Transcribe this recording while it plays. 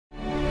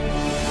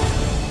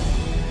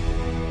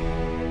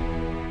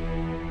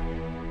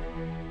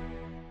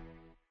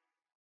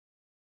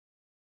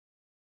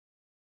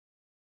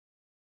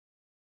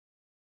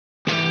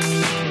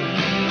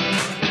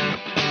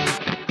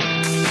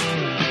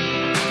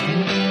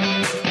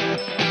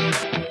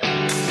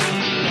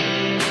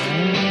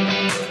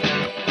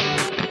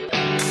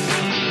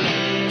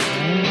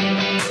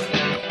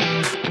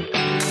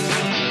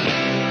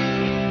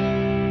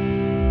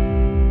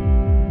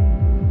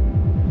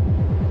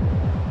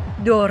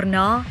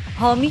دورنا،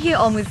 حامی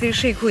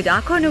آموزش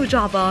کودک و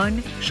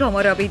نوجوان،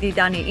 شما را به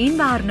دیدن این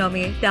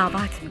برنامه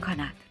دعوت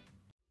می‌کند.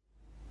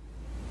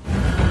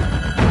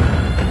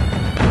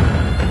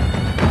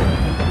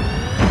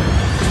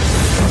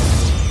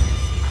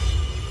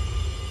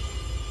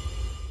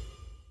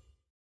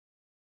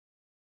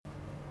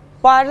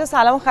 با عرض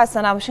سلام و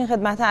خسته نباشین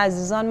خدمت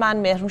عزیزان، من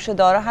مهرنوش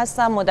دارا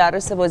هستم،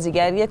 مدرس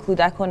بازیگری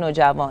کودک و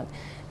نوجوان.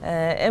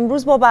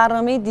 امروز با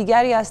برنامه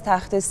دیگری از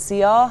تخته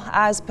سیاه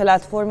از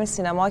پلتفرم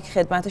سینماک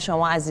خدمت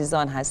شما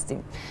عزیزان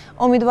هستیم.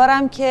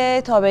 امیدوارم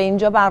که تا به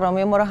اینجا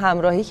برنامه ما رو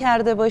همراهی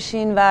کرده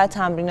باشین و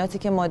تمریناتی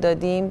که ما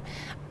دادیم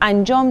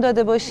انجام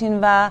داده باشین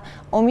و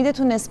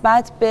امیدتون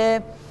نسبت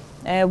به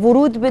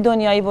ورود به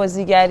دنیای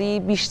بازیگری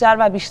بیشتر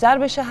و بیشتر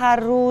بشه هر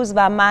روز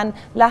و من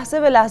لحظه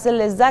به لحظه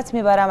لذت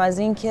میبرم از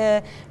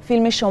اینکه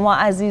فیلم شما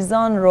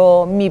عزیزان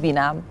رو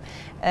میبینم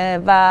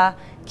و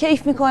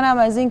کیف میکنم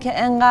از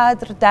اینکه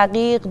انقدر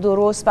دقیق،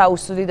 درست و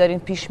اصولی دارین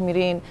پیش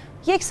میرین.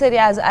 یک سری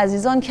از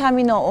عزیزان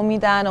کمی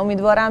ناامیدن.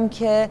 امیدوارم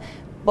که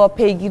با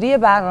پیگیری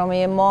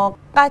برنامه ما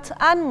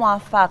قطعاً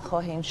موفق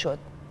خواهیم شد.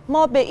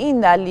 ما به این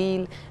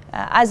دلیل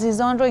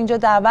عزیزان رو اینجا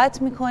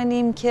دعوت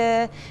میکنیم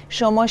که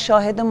شما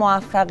شاهد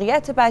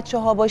موفقیت بچه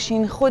ها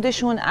باشین،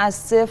 خودشون از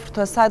 0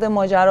 تا 100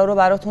 ماجرا رو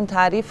براتون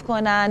تعریف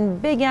کنن،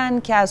 بگن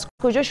که از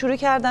کجا شروع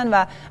کردن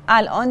و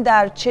الان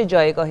در چه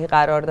جایگاهی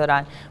قرار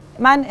دارن.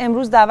 من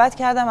امروز دعوت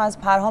کردم از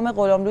پرهام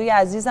غلاملوی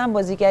عزیزم،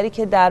 بازیگری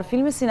که در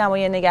فیلم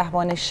سینمای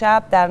نگهبان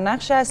شب در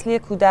نقش اصلی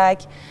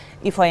کودک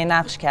ایفای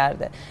نقش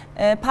کرده.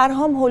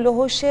 پرهام هول و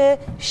هوش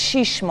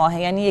 6 ماهه،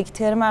 یعنی یک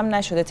ترم هم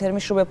نشده،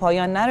 ترمش رو به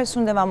پایان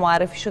نرسونده و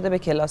معرفی شده به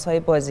کلاس‌های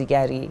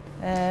بازیگری.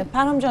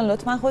 پرهام جان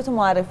لطفاً خودتو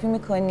معرفی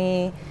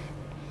می‌کنی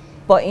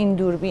با این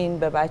دوربین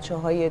به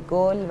بچه‌های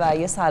گل و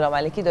یه سلام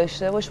علیکی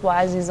داشته باش با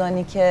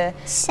عزیزانی که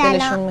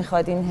دلشون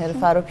می‌خواد این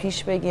حرفه رو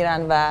پیش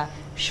بگیرن و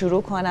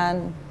شروع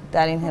کنن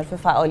در این حرفه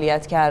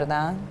فعالیت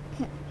کردن.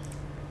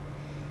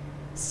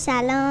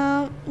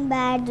 سلام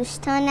بر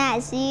دوستان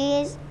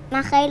عزیز،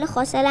 من خیلی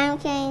خوشحالم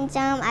که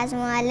اینجام. از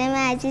معلم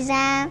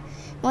عزیزم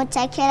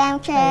متشکرم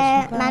که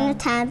منو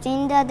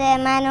تمرین داده،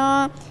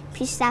 منو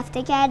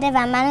پیشرفته کرده و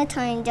منو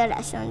تا اینجا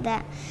رسونده.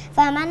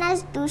 و من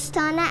از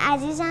دوستان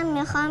عزیزم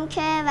میخوام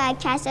که و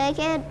کسایی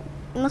که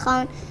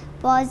میخوان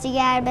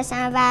بازیگر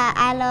بشن و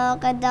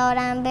علاقه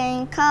دارن به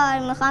این کار،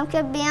 میخوام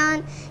که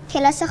بیان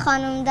کلاس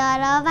خانم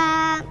دارا و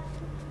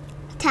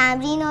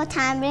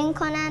تمرین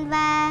کنن و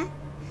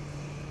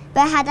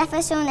به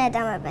هدفشون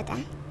ادامه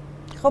بدن.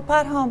 خب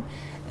پرهام،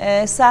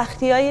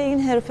 سختی‌های این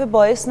حرفه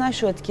باعث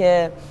نشد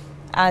که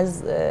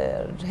از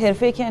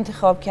حرفه‌ای که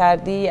انتخاب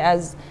کردی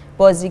از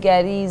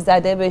بازیگری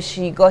زده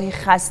بشی، گاهی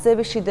خسته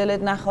بشی،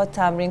 دلت نخواد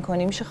تمرین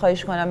کنی؟ میشه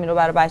خواهش کنم این رو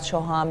برای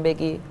بچه‌ها هم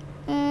بگی؟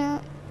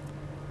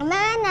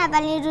 من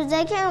اولین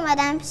روزایی که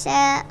اومدم پیش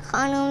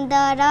خانم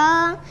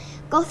دارا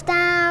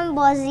گفتم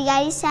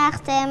بازیگری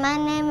سخته،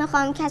 من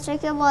نمیخوام کسایی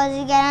که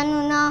بازیگرن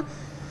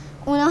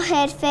اونا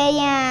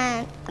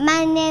حرفه‌این،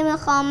 من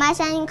نمیخوام،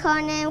 مثلا این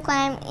کار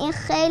نمیکنم، این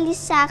خیلی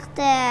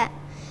سخته.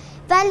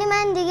 ولی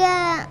من دیگه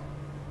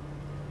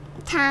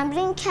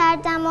تمرین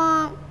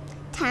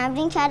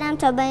کردم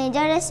تا به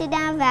اینجا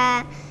رسیدم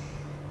و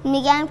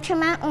میگم که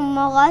من اون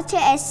موقعات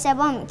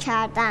اشتباه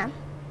میکردم.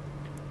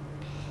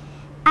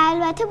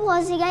 البته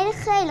بازیگری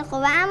خیلی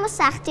خوبه اما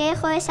سختی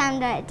خودش هم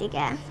داره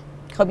دیگه.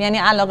 خب یعنی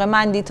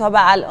علاقه‌مندی تا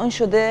به الان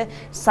شده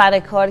سر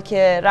کار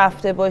که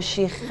رفته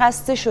باشی،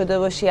 خسته شده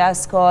باشی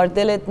از کار،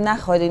 دلت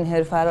نخواد این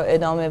حرفه رو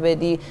ادامه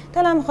بدی،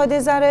 دلم میخواد یه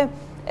ذره.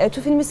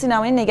 تو فیلم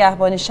سینمای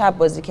نگهبان شب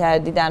بازی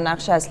کردی در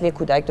نقش اصلی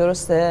کودک،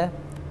 درسته؟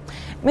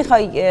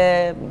 میخوای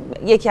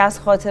یکی از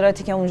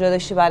خاطراتی که اونجا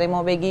داشتی برای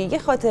ما بگی؟ یه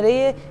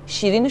خاطره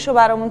شیرینش رو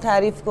برامون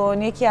تعریف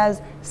کن، یکی از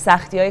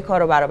سختی‌های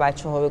کار رو برای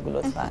بچه‌ها بگو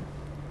لطفاً.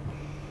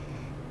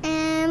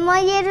 ما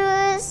یه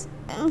روز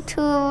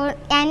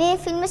یعنی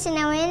فیلم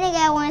سینمای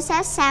نگهبان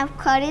شب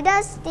شبکاری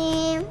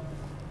داشتیم.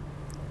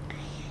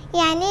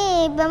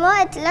 یعنی به ما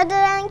اطلاع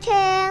دادن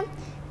که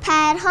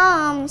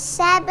پرهام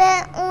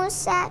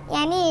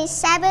یعنی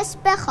شبش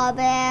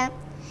بخوابه،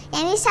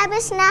 یعنی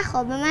شبش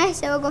نخوابه. من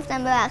اشتباه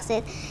گفتم،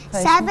 ببخشید.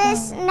 شبش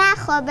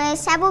نخوابه،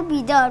 شبو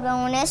بیدار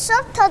بمونه،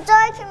 صبح تا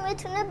جایی که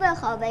میتونه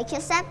بخوابه که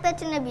شب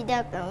بتونه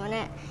بیدار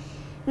بمونه.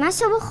 من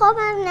صبح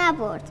خوابم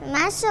نبرد،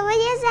 من صبح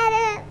یه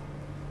ذره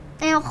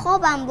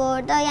خوابم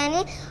برد،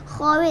 یعنی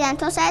خوابیدم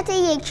تا ساعت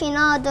 1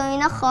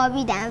 2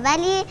 خوابیدم،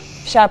 ولی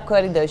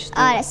شبکاری داشتیم.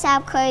 آره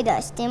شبکاری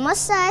داشتیم. ما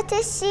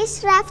ساعت 6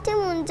 رفتیم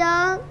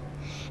اونجا.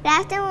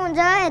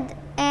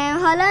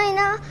 حالا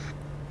اینا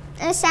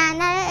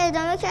صحنه رو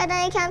ادامه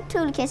کردن، یکم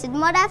طول کشید.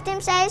 ما رفتیم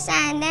سر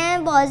صحنه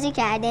بازی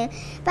کردیم.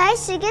 بعد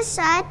دیگه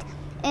ساعت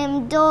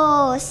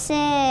 2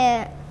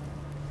 3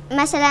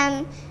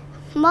 مثلا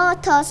ما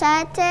تا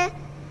ساعت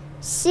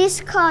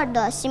 6 کار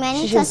داشتیم،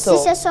 یعنی تا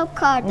 6 صبح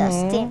کار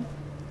داشتیم.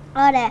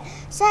 آره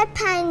ساعت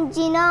 5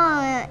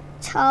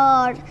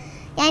 4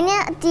 یعنی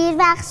دیر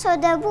وقت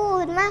شده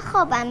بود، من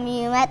خوابم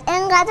میومد.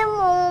 انقدر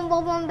مامان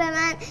بابام به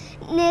من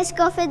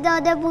نسکافه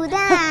داده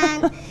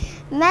بودن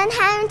من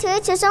همینطوری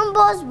چشم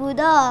باز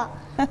بودا،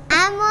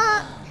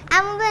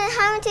 اما به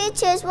همینطوری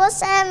چشم باز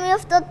سرم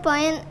میافتاد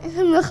پایین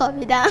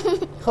میخوابیدم.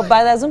 خب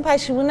بعد از اون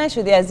پشیمون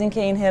نشدی از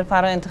اینکه این حرفه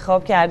رو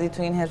انتخاب کردی،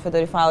 تو این حرفه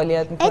داری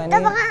فعالیت میکنی؟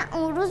 اتفاقا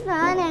اون روز به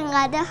من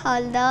انقدر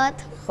حال داد.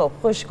 خب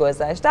خوش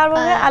گذشت. در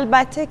واقع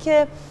البته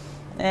که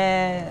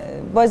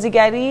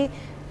بازیگری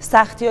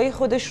سختی‌های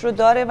خودش رو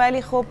داره،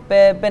 ولی خب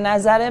به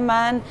نظر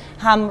من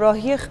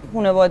همراهی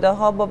خانواده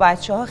ها با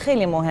بچه ها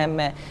خیلی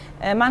مهمه.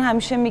 من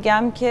همیشه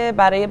میگم که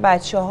برای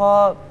بچه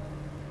ها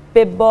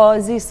به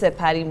بازی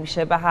سپری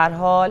میشه. به هر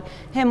حال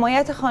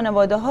حمایت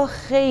خانواده ها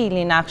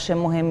خیلی نقش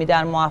مهمی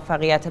در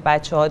موفقیت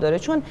بچه ها داره،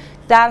 چون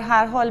در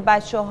هر حال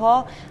بچه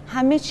ها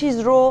همه چیز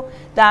رو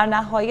در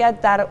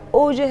نهایت در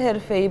اوج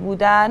حرفه‌ای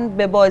بودن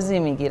به بازی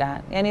میگیرن،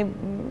 یعنی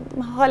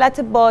حالت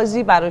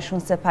بازی براشون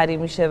سپری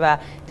میشه و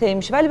طی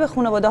میشه، ولی به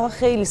خانواده ها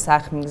خیلی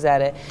سخت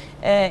میگذره.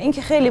 این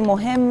که خیلی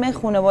مهمه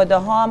خانواده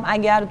ها هم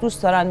اگر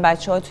دوست دارن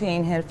بچه ها توی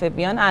این حرفه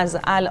بیان، از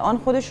الان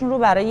خودشون رو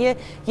برای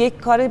یک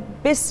کار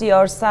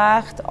بسیار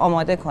سخت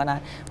آماده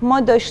کنن. ما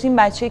داشتیم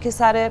بچه‌ای که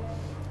سر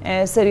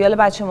سریال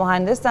بچه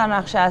مهندس در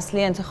نقش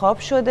اصلی انتخاب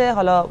شده،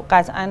 حالا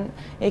قطعا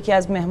یکی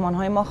از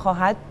مهمانهای ما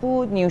خواهد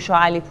بود، نیوشا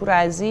علیپور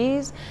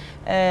عزیز.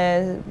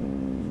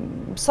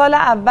 سال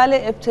اول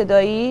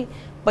ابتدایی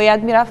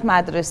باید میرفت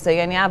مدرسه،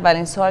 یعنی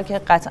اولین سال که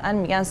قطعا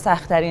میگن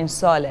سخت‌ترین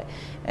ساله.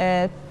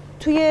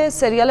 توی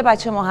سریال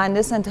بچه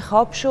مهندس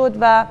انتخاب شد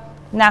و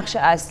نقش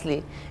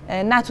اصلی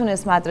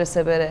نتونست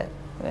مدرسه بره،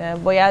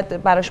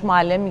 باید براش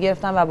معلم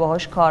میگرفتن و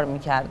باهاش کار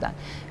میکردن.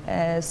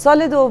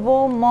 سال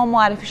دوم ما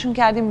معرفیشون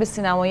کردیم به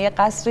سینمای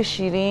قصر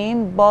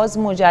شیرین، باز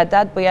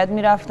مجدد باید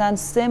میرفتن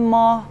 3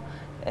 ماه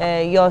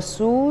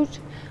یاسوج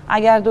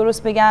اگر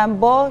درست بگم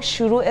با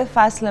شروع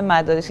فصل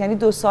مدارس، یعنی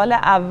 2 سال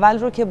اول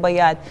رو که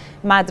باید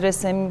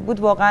مدرسه بود،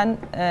 واقعا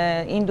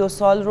این 2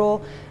 سال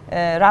رو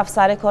رفت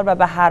سر کار و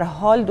به هر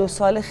حال 2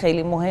 سال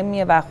خیلی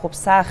مهمیه و خب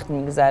سخت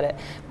میگذره.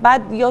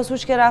 بعد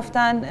یاسوج که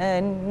رفتن،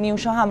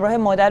 نیوشا همراه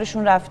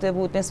مادرشون رفته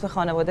بود، نصف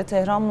خانواده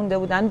تهران مونده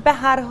بودن. به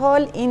هر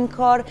حال این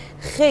کار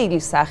خیلی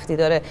سختی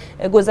داره.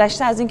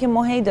 گذشته از اینکه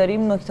ما هی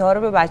داریم نکته ها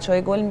رو به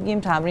بچهای گل میگیم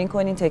تمرین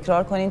کنین،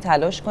 تکرار کنین،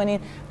 تلاش کنین،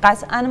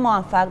 قطعا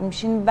موفق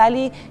میشین،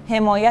 ولی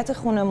حمایت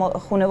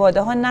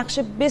خانواده ها نقش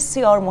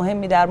بسیار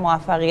مهمی در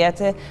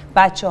موفقیت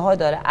بچه ها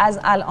داره. از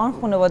الان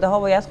خانواده ها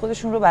باید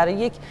خودشون رو برای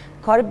یک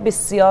کار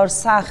بسیار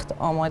سخت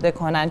آماده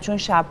کنن، چون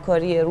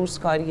شبکاری،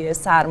 روزکاری،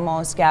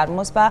 سرماست،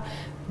 گرماست و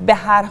به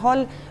هر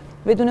حال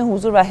بدون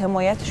حضور و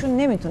حمایتشون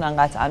نمیتونن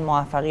قطعا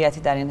موفقیتی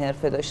در این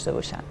حرفه داشته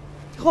باشن.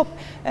 خب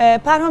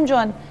پرهام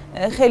جان،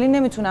 خیلی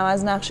نمیتونم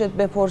از نقشت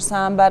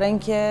بپرسم برای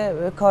اینکه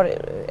کار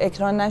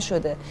اکران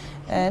نشده.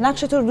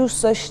 نقشت رو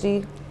دوست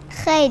داشتی؟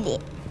 خیلی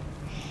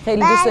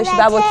دوست داشتی؟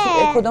 و با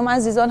کدوم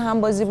عزیزان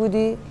هم بازی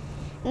بودی؟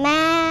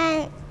 من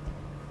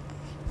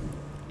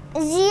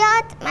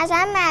زیاد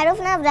مثلا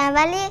معروف نبودم،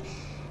 ولی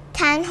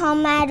تنها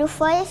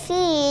معروفای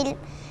فیلم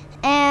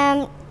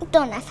 2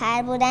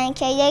 نفر بودن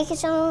که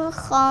یکیشون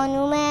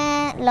خانوم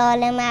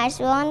لاله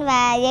مرزبان و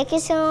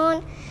یکیشون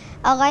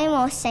آقای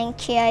محسن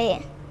کیایه.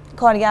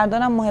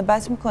 کارگردانم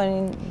محبت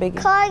میکنین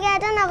بگید؟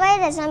 کارگردان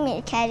آقای رضا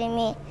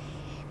میرکریمی.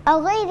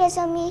 آقای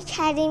رضا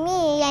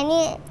میرکریمی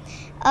یعنی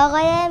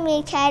آقای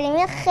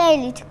میرکریمی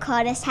خیلی تو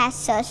کارش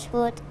حساس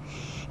بود،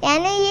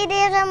 یعنی یه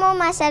دقیقه ما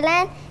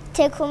مثلا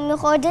تکون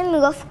میخوردیم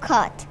میگفت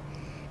کات.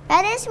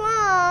 بعدش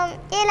ما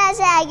یه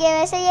لحظه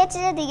اگه بشه یه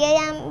چیز دیگه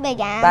هم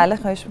بگم. بله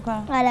خواهش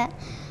میکنم. حالا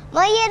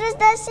ما یه روز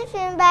داشتیم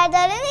فیلم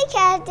برداری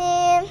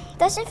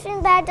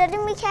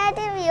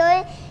میکردیم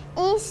یا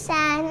این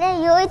صحنه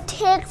یا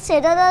تق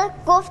صدا داد،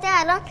 گفته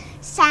الان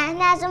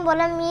صحنه از اون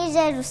بالا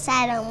میریزه رو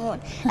سرمون،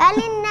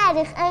 ولی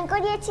نریخ، انگار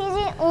یه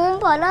چیزی اون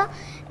بالا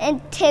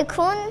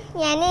تکون،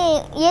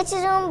 یعنی یه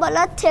چیزی اون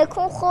بالا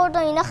تکون خورد و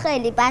اینا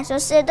خیلی بس و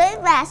صدای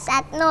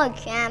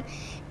وحشتناکی هم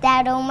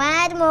در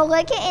اومد.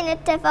 موقعی که این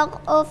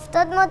اتفاق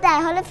افتاد ما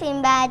در حال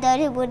فیلم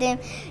برداری بودیم،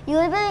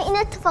 یوی به این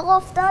اتفاق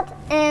افتاد،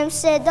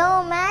 صدا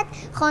اومد،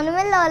 خانم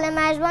لاله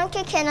مرزبان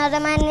که کنار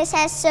من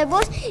نشسته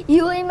بود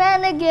یوی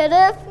منو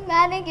گرفت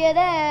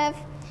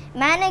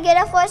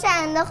خوش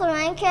انداخت رو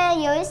من که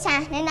یوی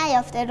صحنه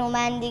نیافته رو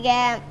من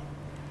دیگه.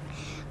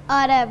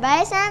 آره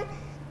بعدشم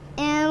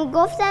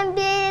گفتم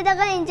بیایید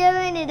آقا اینجا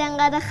ببینید،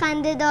 انقدر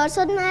خنده دار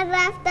شد. من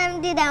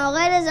رفتم دیدم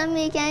آقای رضا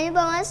میرکریمی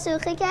با من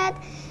شوخی کرد،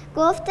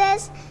 گفتش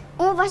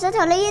اون وسط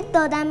حالا یه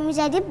دادم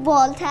میزدی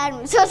بالتر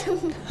میشد.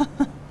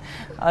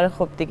 آره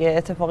خب دیگه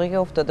اتفاقی که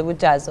افتاده بود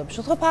جذاب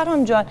شد. خب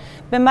پرهام جان،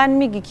 به من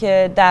میگی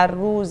که در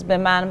روز به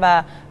من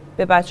و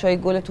به بچهای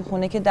گل تو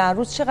خونه که در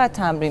روز چقدر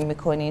تمرین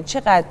میکنید؟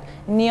 چقدر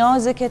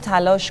نیازه که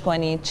تلاش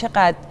کنید؟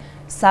 چقدر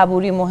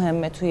صبوری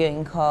مهمه توی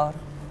این کار؟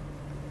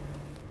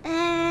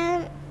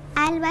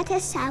 البته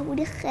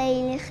صبوری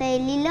خیلی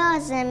خیلی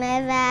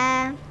لازمه و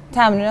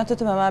تمریناتو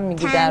تو به من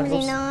میگی در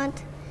روز؟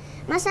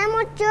 مثلا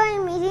ما جایی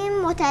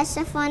میریم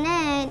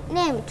متاسفانه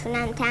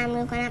نمیتونم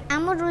تمرین کنم،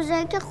 اما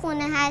روزایی که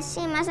خونه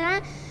هستیم مثلا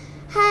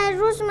هر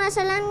روز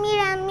مثلا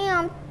میرم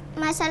میام،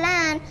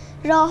 مثلا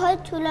راه‌های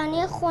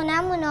طولانی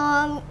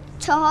خونمونو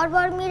 4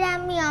 بار میرم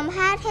میام،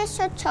 هر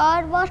حصه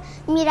 4 بار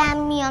میرم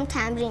میام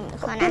تمرین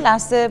میکنم. یه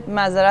لحظه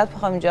معذرت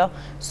میخوام اینجا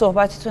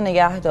صحبتتو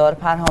نگه دار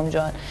پرهام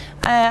جان.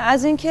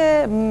 از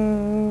اینکه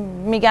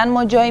میگن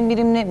ما جایی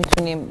میریم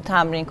نمیتونیم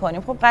تمرین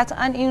کنیم، خب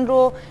قطعا این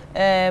رو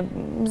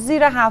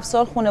زیر 7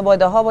 سال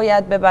خانواده ها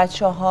باید به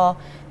بچه ها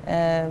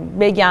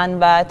بگن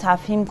و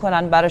تفهیم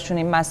کنن براشون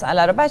این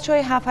مسئله رو. بچه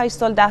های 7-8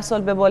 سال 10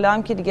 سال به بالا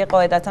هم که دیگه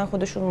قاعدتا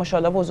خودشون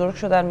ماشاءالله بزرگ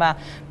شدن و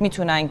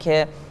میتونن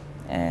که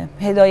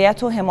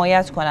هدایت و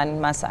حمایت کنن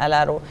این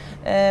مسئله رو.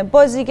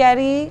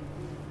 بازیگری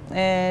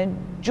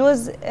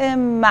جزء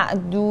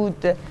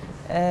معدود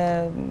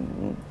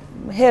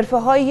حرفه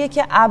هاییه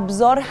که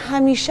ابزار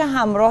همیشه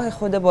همراه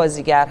خود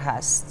بازیگر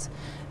هست.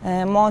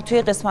 ما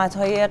توی قسمت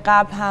های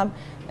قبل هم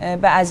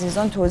به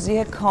عزیزان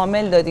توضیح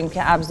کامل دادیم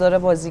که ابزار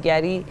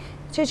بازیگری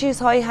چه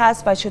چیزهایی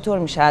هست و چطور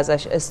میشه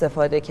ازش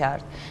استفاده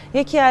کرد.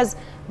 یکی از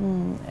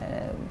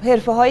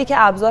حرفه هایی که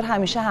ابزار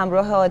همیشه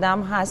همراه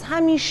آدم هست،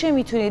 همیشه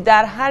میتونی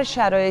در هر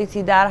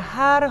شرایطی در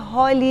هر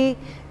حالی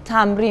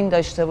تمرین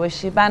داشته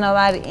باشی.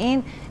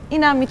 بنابراین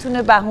اینم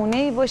میتونه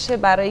بهونه‌ای باشه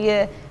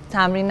برای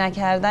تمرین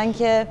نکردن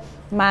که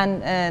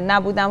من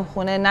نبودم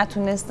خونه،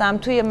 نتونستم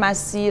توی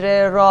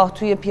مسیر راه،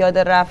 توی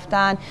پیاده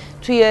رفتن،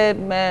 توی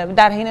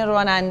در حین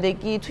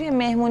رانندگی، توی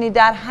مهمونی،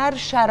 در هر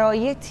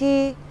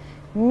شرایطی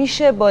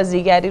میشه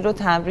بازیگری رو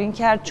تمرین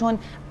کرد، چون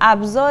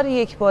ابزار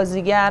یک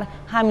بازیگر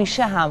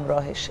همیشه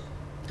همراهشه.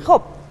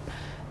 خب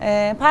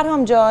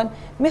پرهام جان،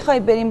 میخوای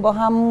بریم با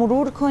هم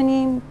مرور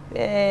کنیم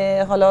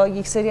حالا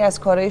یک سری از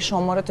کارهای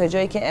شما رو تا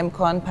جایی که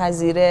امکان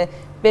پذیره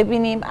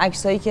ببینیم،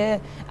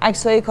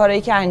 عکسای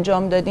کارهایی که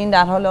انجام دادین.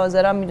 در حال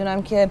حاضرم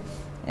میدونم که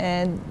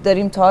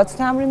داریم تئاتر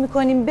تمرین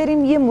میکنیم،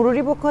 بریم یه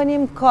مروری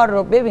بکنیم، کار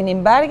رو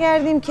ببینیم،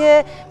 برگردیم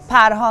که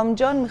پرهام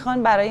جان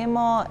میخوان برای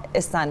ما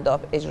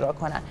استعداد اجرا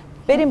کنن.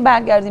 بریم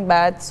برگردیم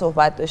بعد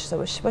صحبت داشته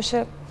باشی.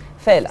 باشه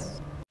فعلا.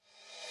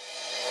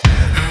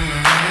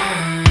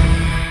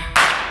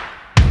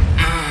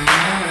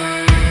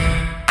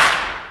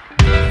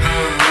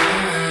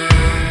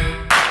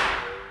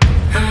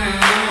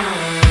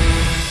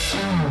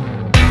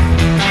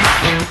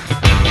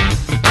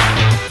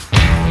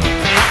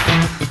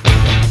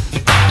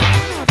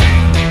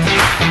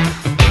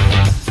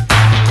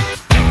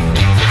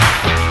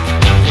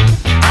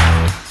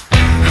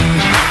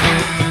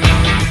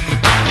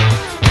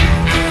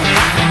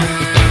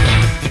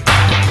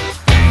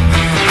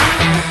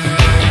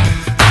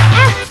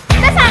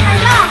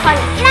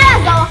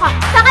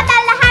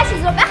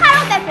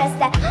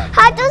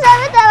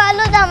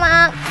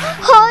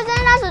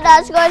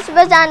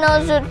 بزن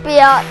و زود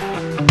بیاد.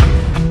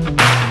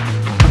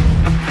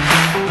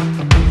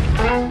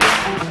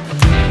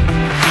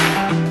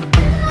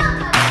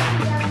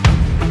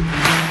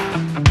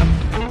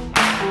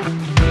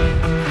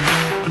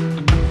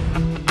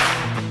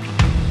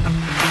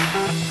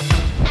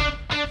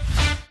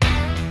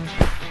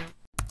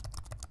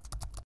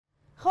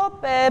 خب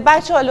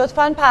بچه ها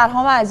لطفاً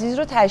پرهام عزیز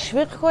رو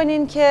تشویق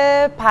کنین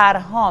که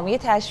پرهام یه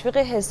تشویق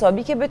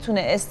حسابی که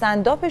بتونه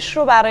استنداپش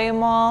رو برای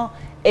ما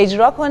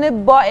اجرا کنه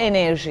با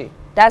انرژی.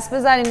 دست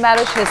بزنین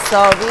براش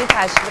حسابی،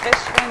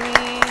 تشویقش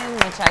کنین.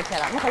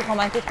 متشکرم. میخوای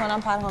کمکت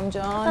کنم پرهام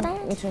جان؟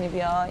 میتونی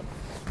بیای؟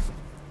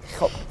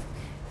 خب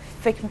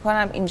فکر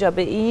میکنم اینجا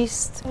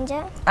بایست. اینجا؟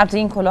 البته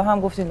این کلاه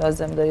هم گفتین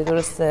لازم داری،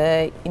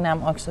 درسته؟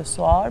 اینم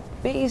اکسسوار.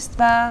 بایست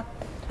و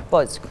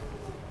بازی کن.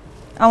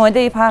 آماده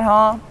ای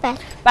پرهام؟ بله.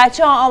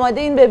 بچه ها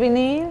آماده این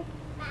ببینین؟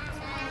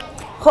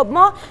 خب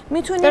ما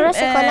میتونیم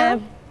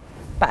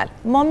بله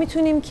ما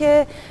میتونیم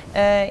که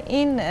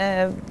این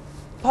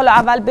حالا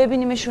اول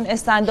ببینیمشون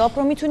استنداپ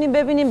رو میتونیم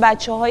ببینیم.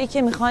 بچه هایی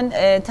که میخوان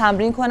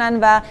تمرین کنن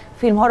و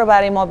فیلم ها رو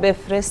برای ما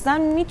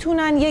بفرستن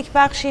میتونن یک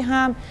بخشی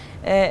هم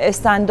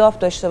استنداپ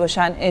داشته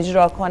باشن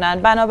اجرا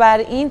کنن.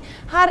 بنابراین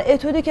هر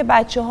اتودی که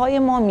بچه های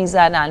ما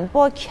میزنن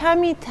با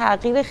کمی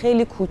تغییر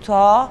خیلی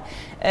کوتاه،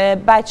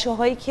 بچه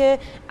هایی که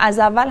از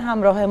اول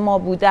همراه ما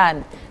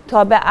بودن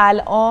تا به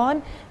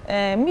الان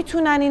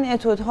میتونن این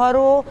اتودها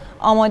رو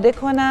آماده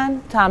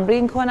کنن،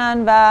 تمرین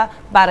کنن و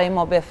برای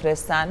ما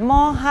بفرستن.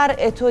 ما هر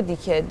اتودی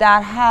که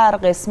در هر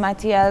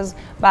قسمتی از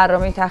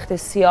برنامه تخته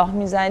سیاه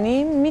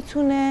میزنیم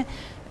میتونه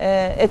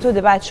اتود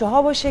بچه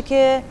ها باشه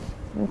که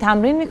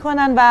تمرین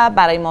میکنن و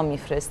برای ما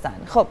میفرستن.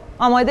 خب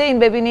آماده این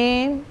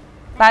ببینیم؟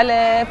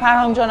 بله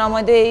پرهام جان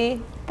آماده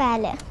ای؟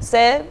 بله.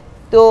 3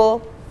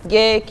 2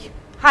 1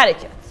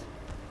 حرکت.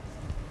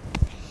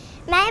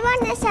 من یه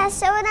بار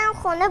نشسته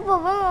بودم خونه،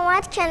 بابام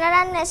اومد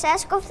کنارم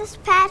نشست، گفتش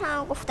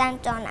پرهام، گفتم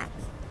جانم.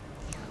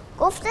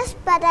 گفتش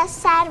بعد از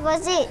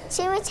سربازی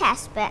چی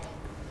میچسبه؟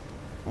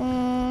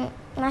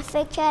 من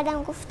فکر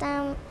کردم،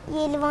 گفتم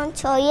یه لیوان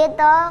چای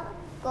داغ.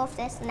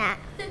 گفتش نه.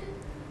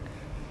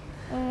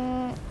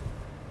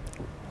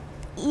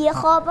 یه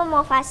خواب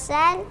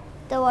مفصل.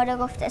 دوباره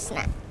گفتش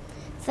نه.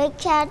 فکر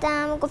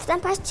کردم، گفتم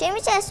پس چی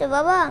میچسبه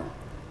بابا؟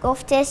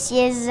 گفتش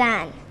یه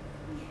زن.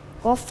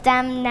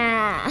 گفتم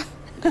نه.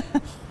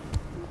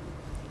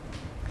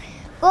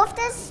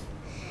 گفتش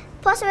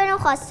پاس بریم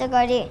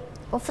خواستگاری.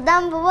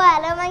 گفتم بابا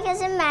الان من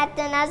کسی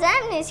مد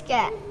نظرم نیست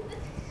که.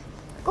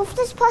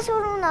 گفتش پاس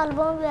بریم اون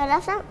آلبوم بیار.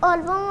 رفتم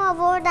آلبوم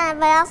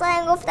آوردم و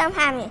اصلا گفتم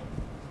همین.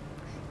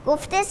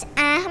 گفتش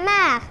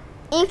احمق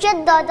این که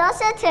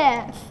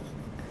داداسته.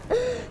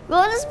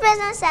 گفتش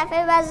بزن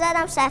صفحه بعد.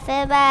 زدم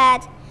صفحه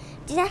بعد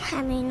دیدم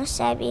همه اینو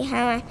شبیه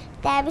همه.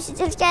 دربیشی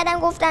چیز کردم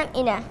گفتم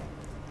اینه.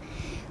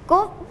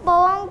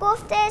 بابام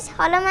گفتش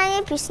حالا من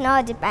یه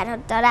پیشنهادی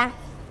برات دارم.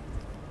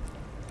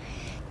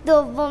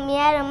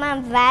 دومیه رو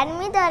من ور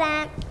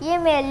میدارم 1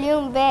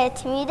 میلیون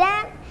بهت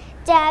میدم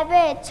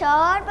جعبه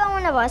 4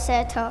 بمونه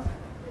واسه تو.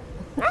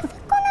 من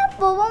فکر کنم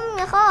بابام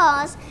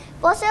میخواست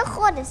واسه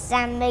خودش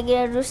زن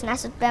بگیره روش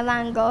نشد به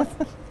من گفت.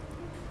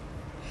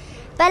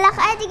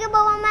 بالاخره دیگه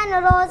بابام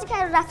من راضی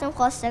کرد. رفتیم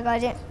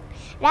خواستگاری.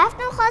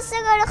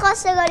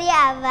 خواستگاری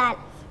اول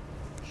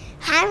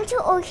همچون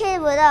اوکی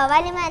بودا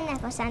ولی من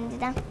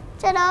نپسندیدم.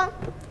 چرا؟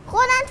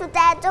 خودم تو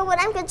تعجب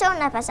بودم که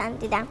چون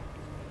نپسندیدم.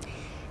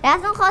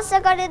 رفتم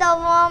خواستگاری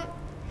دوم.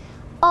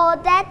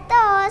 عادت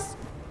داشت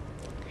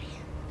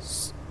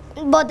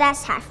با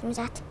دست حرف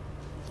میزد.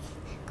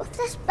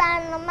 گفتش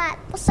برنامه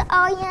واسه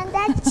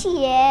آینده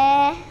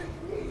چیه؟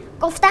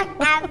 گفتم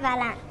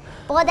اولا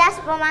با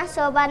دست با من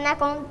صحبت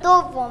نکن.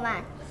 دوما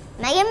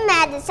مگه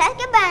مدرسه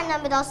که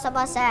برنامه داشته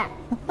باشه؟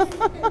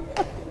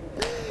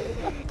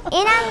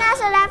 اینم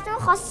نشد. رفتیم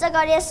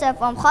خواستگاری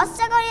سوم.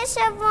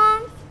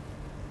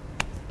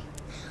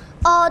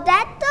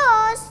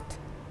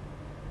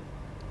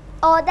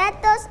 عادت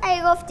داشت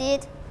اگه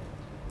گفتید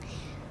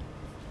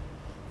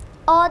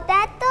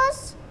عادت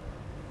داشت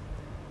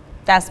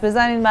دست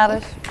بزنین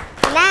براش.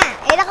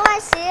 نه ایده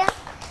باشی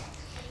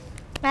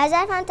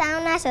نظرم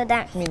تمام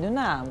نشدم.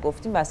 میدونم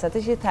گفتیم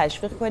وسطش یه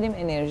تشویق کنیم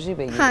انرژی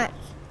بگیریم.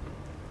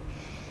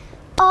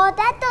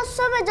 عادت داشت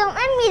صبح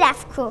جمعه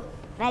میرفت کو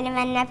ولی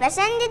من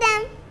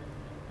نپسندیدم.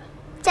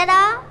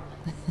 چرا؟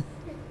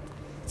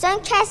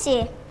 چون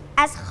کسی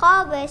از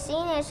خواب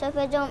سینه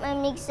صبح جمعه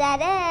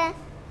میگذره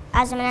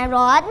از من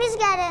راحت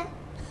میگذره.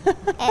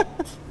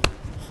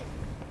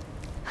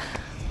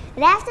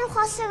 رفتم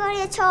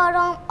خواستگاری 4.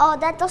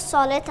 عادت داشت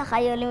سوال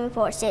تخیلی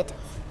میپرسید.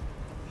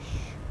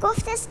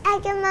 گفتش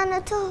اگه من و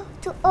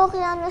تو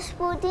اقیانوس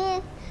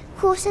بودیم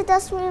کورس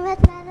دست میمت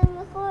منو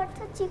میخورد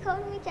تو چی کار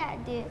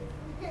میکردی؟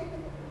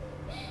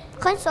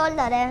 خیلی سوال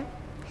داره.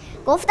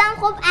 گفتم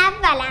خب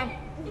اولا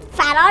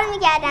فرار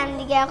میکردم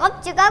دیگه.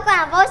 خب چیکار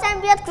کنم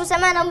واسم بیاد کورس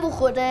منم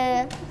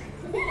بخوره.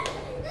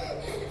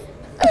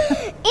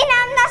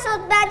 اینم نشد.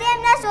 بعدی هم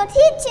نشد.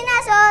 هیچی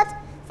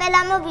نشد. فعلا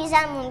ما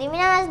بیزن موندیم.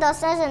 اینم از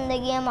داستان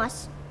زندگی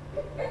ماست.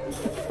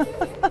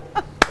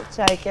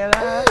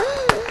 متشکرم.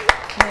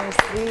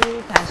 مرسی.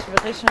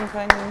 تشویقشون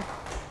کنیم.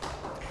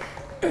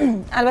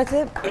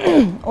 البته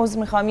عذر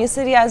میخوام یه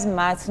سری از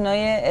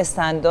متنای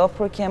استعداد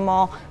رو که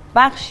ما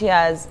بخشی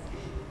از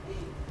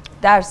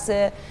درس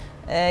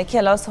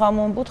کلاس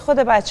هامون بود خود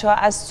بچه ها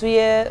از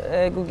توی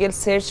گوگل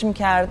سرچ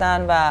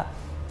میکردن و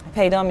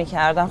پیدا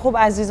میکردن. خب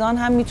عزیزان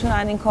هم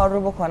میتونن این کار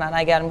رو بکنن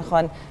اگر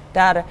میخوان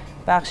در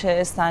بخش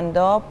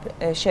استعداد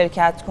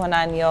شرکت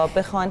کنن یا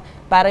بخوان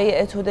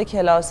برای اتود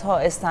کلاس ها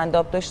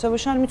استعداد داشته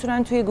باشن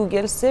میتونن توی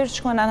گوگل سرچ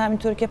کنن.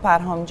 همینطور که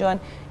پرهام جان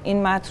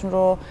این متن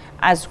رو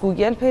از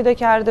گوگل پیدا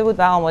کرده بود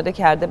و آماده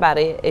کرده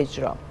برای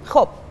اجرا.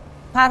 خب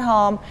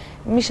پرهام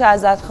میشه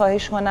ازت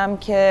خواهش کنم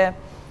که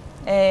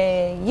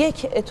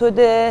یک اتود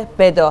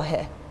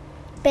بداهه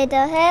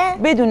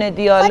بدون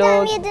دیالوگ.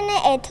 خودم یه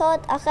دونه اتود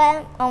آخه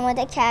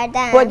آماده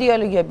کردم. با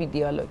دیالوگ یا بی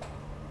دیالوگ؟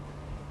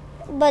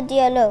 با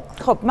دیالوگ.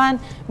 خب من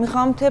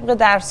میخوام طبق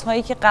درس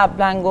هایی که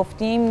قبلا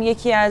گفتیم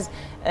یکی از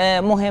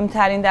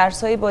مهمترین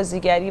درس های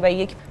بازیگری و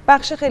یک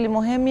بخش خیلی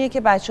مهمیه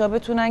که بچه ها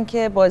بتونن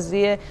که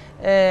بازی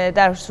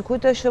در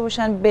سکوت داشته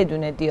باشن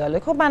بدون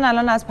دیالوگ. خب من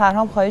الان از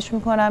پرهام خواهش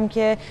میکنم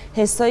که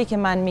حسایی که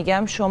من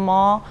میگم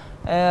شما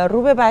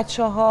رو به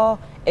بچه ها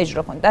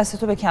اجرا کن.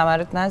 دستتو به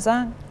کمرت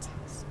نزن.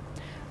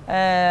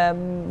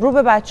 رو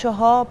به بچه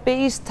ها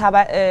بایست.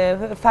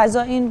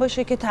 فضا این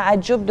باشه که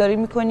تعجب داری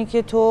میکنی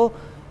که تو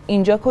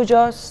اینجا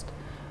کجاست؟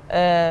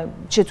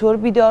 چطور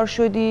بیدار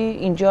شدی؟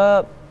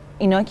 اینجا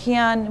اینا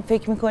کیان؟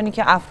 فکر میکنی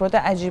که افراد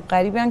عجیب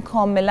غریبن.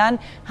 کاملا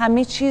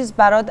همه چیز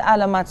برات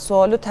علامت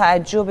سوال و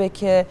تعجبه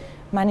که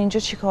من اینجا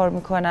چی کار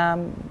میکنم.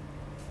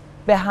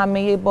 به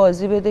همه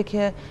بازی بده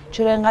که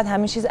چرا اینقدر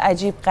همه چیز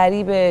عجیب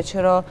غریبه،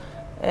 چرا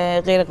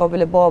غیر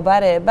قابل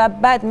باوره. و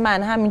بعد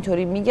من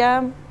همینطوری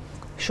میگم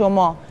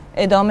شما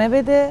ادامه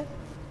بده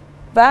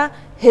و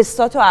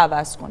حساتو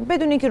عوض کن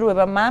بدون اینکه رو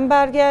به من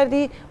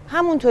برگردی.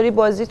 همونطوری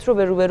بازیت رو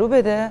به روبرو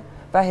بده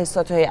و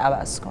حساتو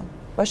عوض کن.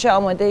 باشه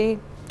آماده ای؟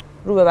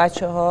 رو به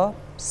بچه ها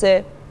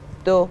 3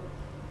 2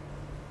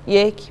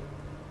 1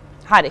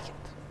 حرکت.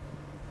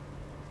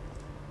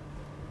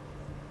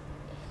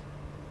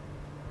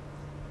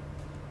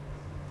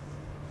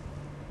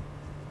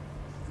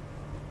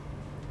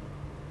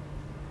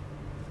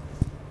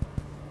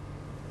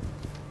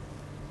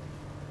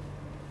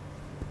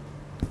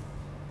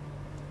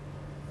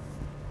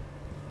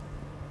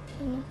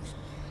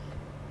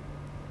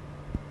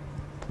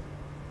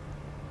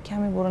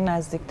 برو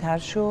نزدیکتر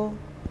شو،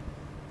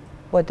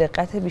 با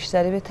دقت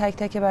بیشتری به تک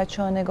تک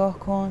بچه ها نگاه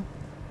کن،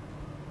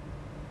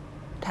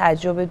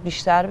 تعجبت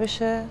بیشتر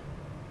بشه.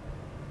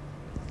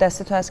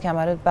 دستتو از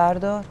کمرت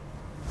بردار،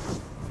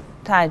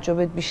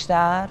 تعجبت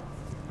بیشتر.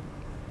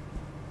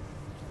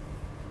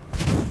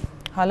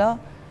 حالا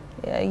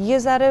یه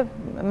ذره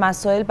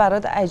مسائل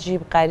برات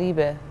عجیب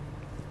غریبه،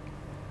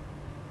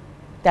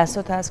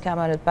 دستتو از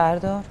کمرت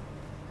بردار،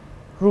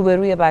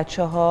 روبروی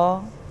بچه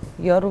ها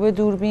یا رو به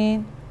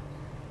دوربین.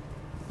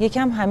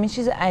 یکم همین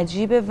چیز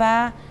عجیبه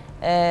و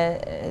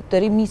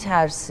داری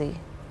میترسی.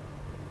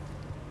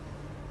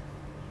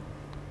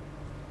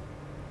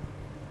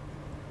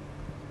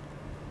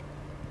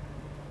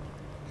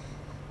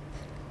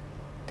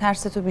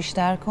 ترستو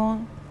بیشتر کن.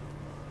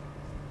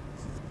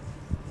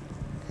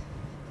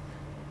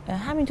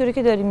 همینطوری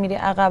که داری میری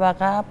عقب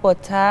عقب با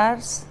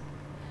ترس،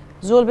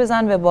 زل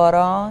بزن به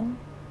باران،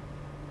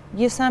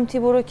 یه سمتی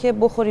برو که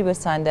بخوری به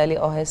صندلی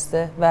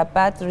آهسته و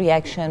بعد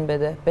ریاکشن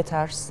بده به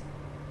ترس.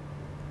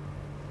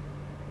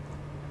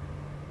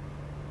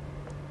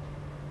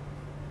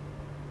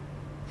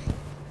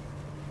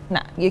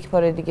 نه، یک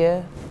بار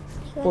دیگه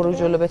برو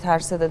جلو، به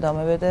ترست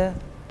ادامه بده.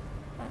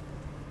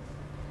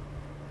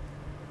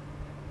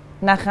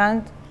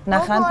 نخند.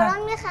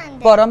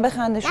 باران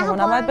بخنده. شما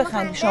نباید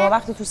بخندی. شما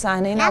وقتی تو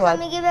صحنه ای نباید.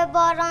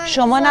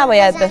 شما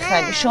نباید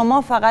بخندی.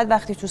 شما فقط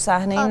وقتی تو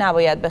صحنه ای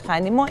نباید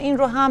بخندی. ما این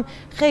رو هم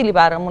خیلی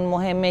برامون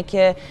مهمه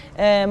که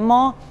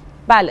ما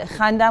بله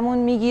خندمون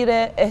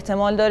میگیره،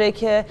 احتمال داره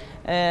که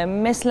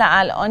مثل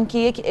الان که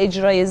یک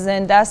اجرای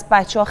زنده است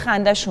بچه‌ها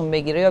خنده‌شون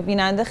بگیره یا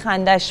بیننده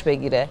خندش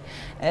بگیره.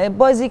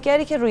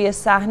 بازیگری که روی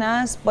صحنه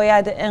است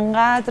باید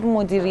انقدر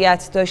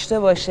مدیریت داشته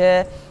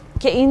باشه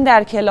که این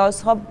در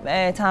کلاس ها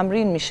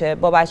تمرین میشه،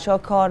 با بچه ها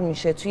کار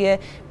میشه، توی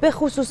به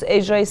خصوص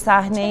اجرای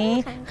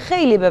صحنه‌ای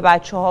خیلی به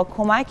بچه ها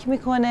کمک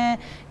میکنه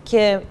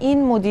که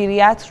این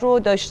مدیریت رو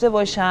داشته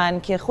باشن،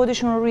 که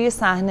خودشون رو روی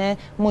صحنه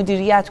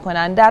مدیریت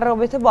کنن در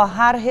رابطه با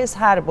هر حس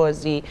هر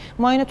بازی.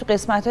 ما اینو تو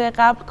قسمت‌های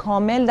قبل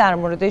کامل در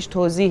موردش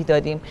توضیح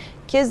دادیم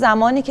که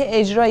زمانی که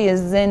اجرای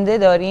زنده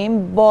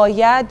داریم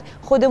باید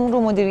خودمون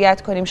رو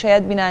مدیریت کنیم.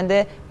 شاید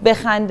بیننده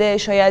بخنده،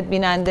 شاید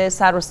بیننده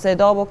سر و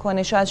صدا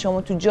بکنه، شاید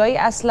شما تو جایی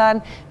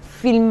اصلاً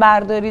فیلم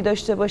برداری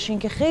داشته باشین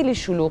که خیلی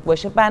شلوغ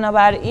باشه.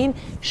 بنابراین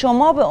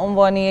شما به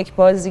عنوان یک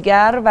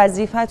بازیگر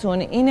وظیفتون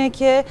اینه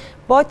که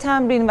با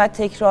تمرین و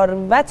تکرار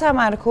و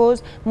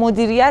تمرکز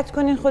مدیریت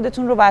کنین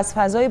خودتون رو و از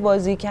فضای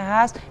بازی که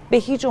هست به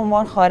هیچ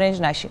عنوان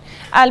خارج نشین.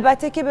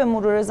 البته که به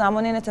مرور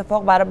زمان این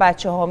اتفاق برای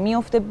بچه‌ها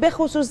میفته، به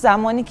خصوص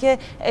زمانی که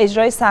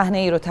اجرای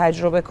صحنه‌ای رو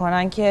تجربه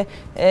کنن که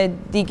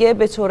دیگه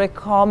به طور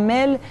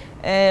کامل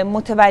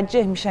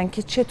متوجه میشن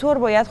که چطور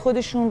باید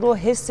خودشون رو،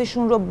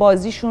 حسشون رو،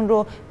 بازیشون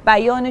رو،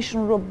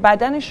 بیانشون رو،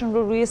 بدنشون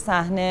رو روی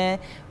صحنه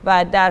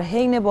و در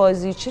حین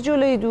بازی چه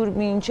جلوی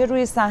دوربین چه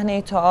روی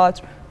صحنه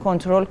تئاتر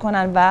کنترل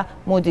کنن و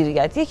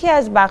مدیریت. یکی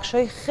از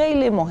بخش‌های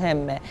خیلی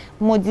مهمه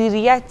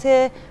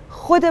مدیریت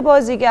خود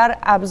بازیگر،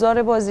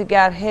 ابزار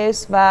بازیگر،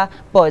 حس و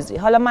بازی.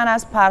 حالا من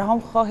از پرهام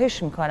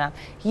خواهش میکنم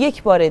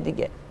یک بار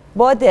دیگه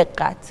با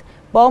دقت،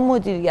 با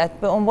مدیریت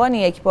به عنوان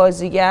یک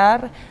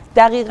بازیگر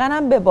دقیقاً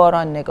هم به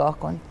باران نگاه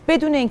کن،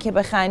 بدون اینکه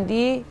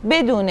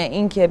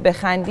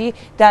بخندی.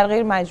 در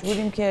غیر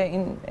مجبوریم که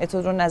این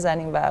اتود رو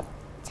نزنیم و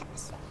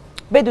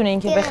بدون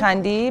اینکه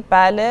بخندی.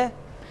 بله،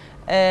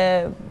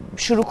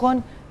 شروع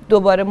کن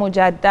دوباره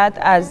مجدد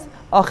از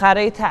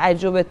آخرای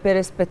تعجبت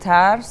برس به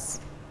ترس.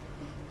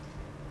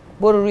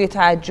 برو روی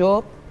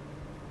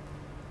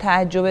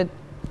تعجبت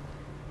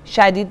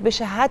شدید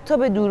بشه، حتی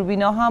به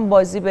دوربینا هم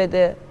بازی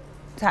بده.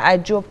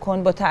 تعجب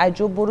کن، با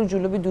تعجب برو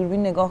جلو به دوربین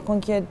نگاه کن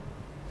که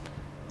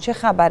چه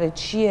خبره،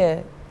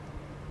 چیه.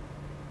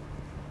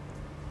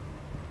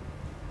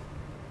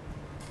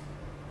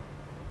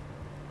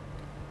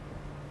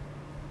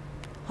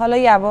 حالا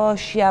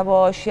یواش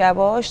یواش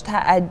یواش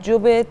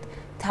تعجبت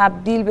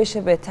تبدیل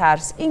بشه به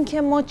ترس.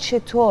 اینکه ما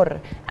چطور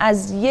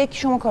از یک،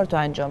 شما کارتو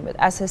انجام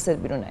بده، از حست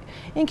بیرون نیای.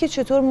 اینکه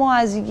چطور ما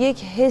از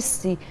یک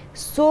حسی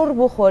سر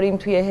بخوریم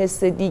توی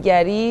حس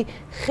دیگری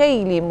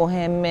خیلی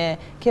مهمه،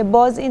 که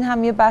باز این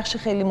هم یه بخش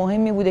خیلی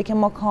مهمی بوده که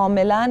ما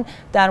کاملا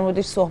در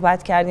موردش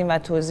صحبت کردیم و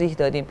توضیح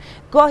دادیم.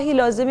 گاهی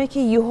لازمه که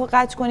یهو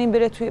قطع کنیم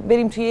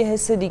بریم توی یه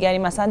حس دیگری.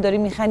 مثلا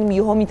داریم میخندیم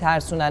یهو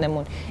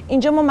میترسوننمون،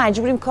 اینجا ما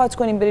مجبوریم کات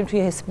کنیم بریم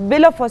توی حس،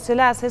 بلا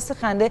فاصله از حس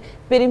خنده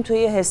بریم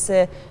توی حس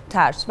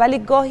ترس. ولی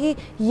گاهی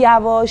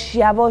یواش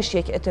یواش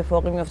یک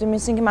اتفاقی میفته،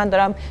 مثل اینکه من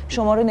دارم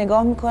شما رو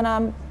نگاه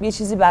میکنم، یه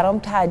چیزی برام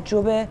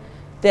تعجبه،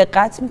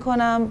 دقت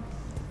میکنم،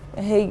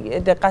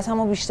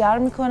 دقتمو بیشتر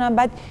میکنم،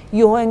 بعد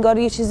یهو انگار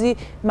یه چیزی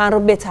من رو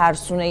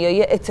بترسونه یا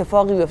یه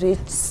اتفاقی بیفته، یه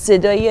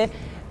صدای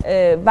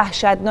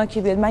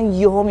وحشتناکی بیاد، من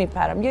یهو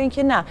میپرم. یا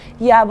اینکه نه،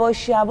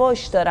 یواش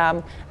یواش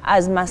دارم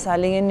از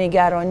مسئله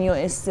نگرانی و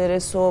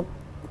استرس و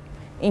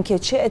اینکه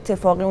چه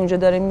اتفاقی اونجا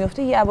داره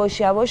میفته یواش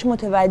یواش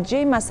متوجه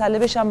این مسئله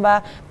بشم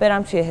و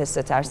برم توی حس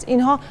ترس.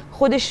 اینها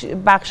خودش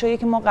بخشایی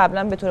که ما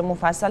قبلا به طور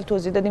مفصل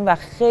توضیح دادیم و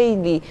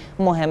خیلی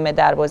مهمه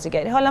در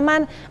بازیگری. حالا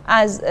من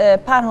از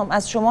پرهام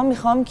از شما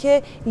میخوام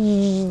که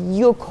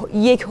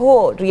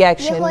یکهو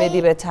ریاکشن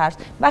بدی به ترس.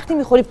 وقتی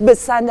میخوری به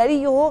صندلی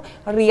یهو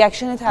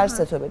ریاکشن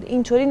ترستو بده.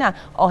 اینطوری نه،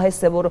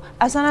 آهسته برو.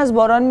 اصلا از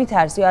باران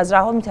میترسی یا از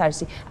رها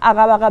میترسی،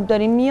 عقب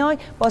داری میای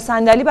با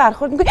صندلی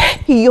برخورد میکنی،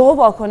 یهو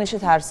واکنش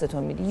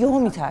ترستو میدی، یهو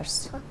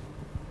میترسی.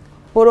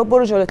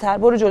 برو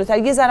جلوتر،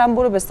 یه ذرم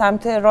برو به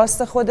سمت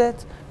راست خودت،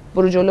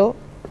 برو جلو.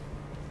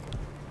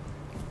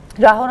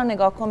 رها رو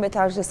نگاه کن به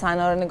ترس،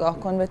 صحنه رو نگاه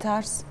کن به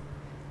ترس.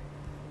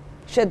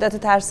 شدت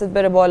ترست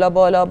بره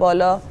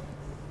بالا،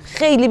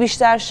 خیلی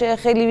بیشتر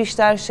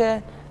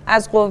شه.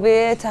 از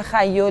قوه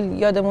تخیل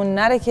یادمون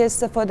نره که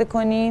استفاده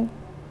کنیم.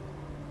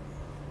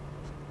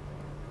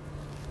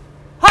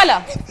 حالا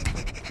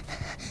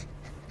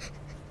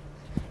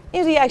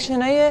این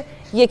ریاکشن های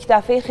یک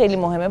دفعه خیلی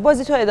مهمه.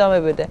 بازی تو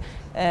ادامه بده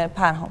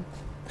پرهام.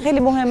 خیلی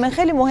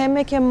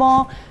مهمه که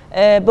ما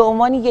به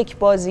عنوان یک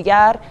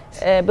بازیگر،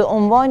 به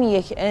عنوان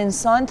یک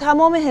انسان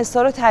تمام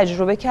حسا رو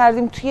تجربه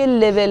کردیم توی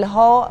لول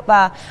ها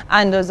و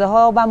اندازه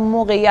ها و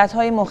موقعیت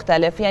های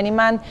مختلف. یعنی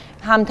من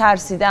هم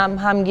ترسیدم،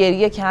 هم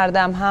گریه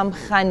کردم، هم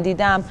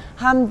خندیدم،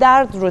 هم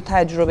درد رو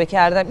تجربه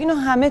کردم. اینو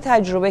همه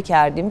تجربه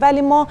کردیم،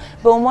 ولی ما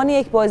به عنوان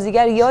یک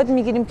بازیگر یاد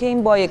میگیریم که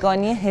این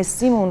بایگانی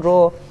حسیمون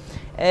رو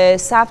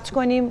ثبت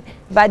کنیم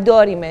و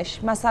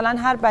داریمش. مثلا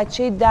هر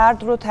بچه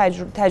درد رو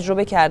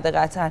تجربه کرده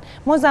قطعا.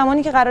 ما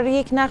زمانی که قراره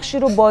یک نقشی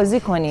رو بازی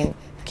کنیم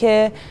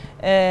که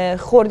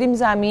خوردیم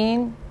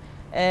زمین،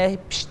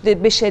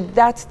 به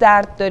شدت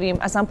درد داریم،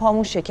 اصلا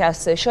پامون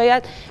شکسته،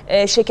 شاید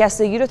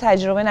شکستگی رو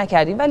تجربه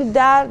نکردیم ولی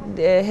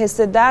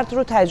حس درد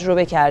رو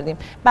تجربه کردیم.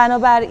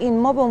 بنابراین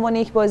ما به عنوان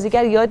یک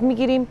بازیگر یاد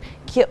میگیریم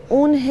که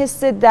اون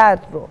حس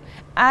درد رو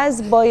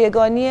از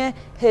بایگانی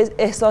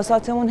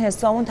احساساتمون،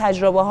 حسامون،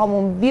 تجربه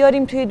هامون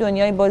بیاریم توی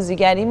دنیای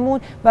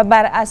بازیگریمون و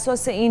بر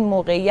اساس این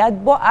موقعیت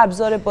با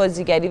ابزار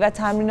بازیگری و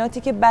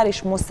تمریناتی که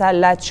برش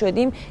مسلط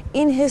شدیم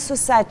این حس رو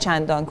 100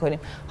 چندان کنیم.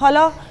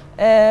 حالا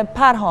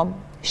پرهام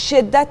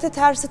شدت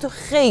ترستو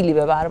خیلی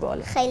ببر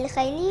بالا.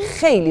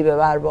 خیلی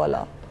ببر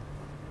بالا.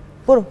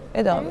 برو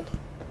ادامه بده.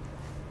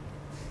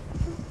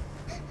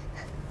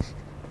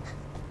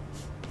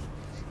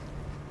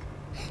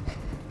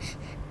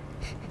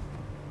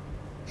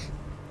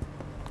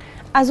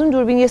 از اون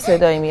دوربین یه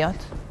صدایی میاد.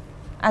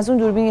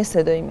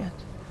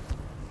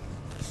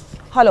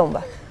 حالا اون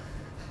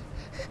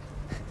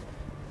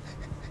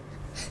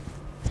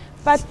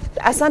بعد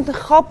اصلا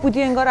خواب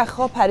بودی، انگار از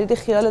خواب پریدی،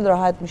 خیالت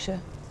راحت میشه.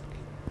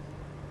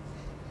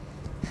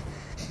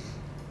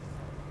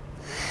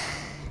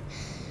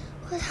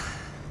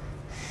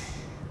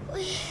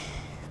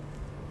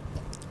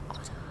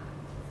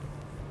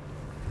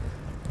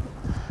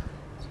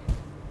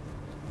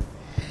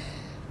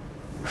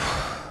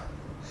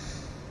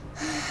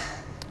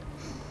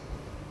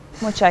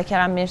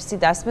 متشکرم، مرسی.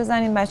 دست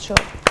بزنین بچه‌ها.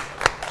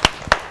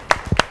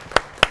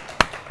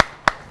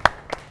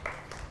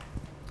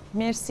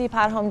 مرسی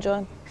پرهام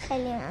جان.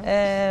 خیلی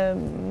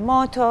ممنون.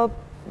 ما تا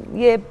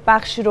یه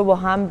بخشی رو با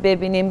هم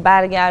ببینیم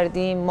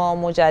برگردیم. ما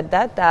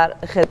مجدد در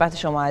خدمت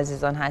شما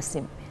عزیزان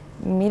هستیم.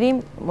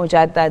 میریم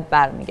مجدد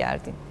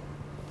برمیگردیم.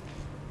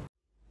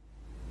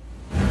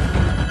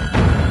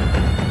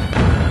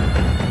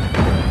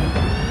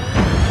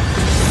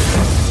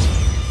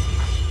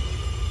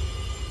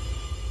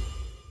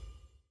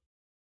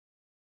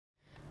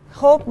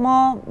 خب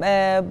ما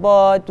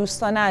با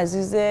دوستان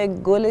عزیز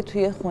گل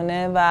توی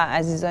خونه و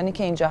عزیزانی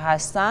که اینجا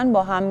هستن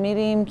با هم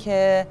میریم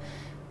که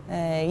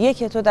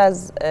یک اتود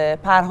از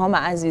پرهام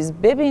عزیز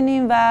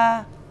ببینیم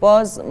و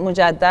باز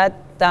مجدد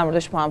در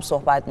موردش با هم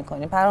صحبت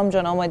میکنیم. پرهام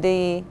جان آماده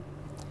ای؟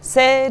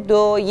 3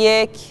 2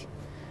 1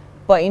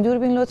 با این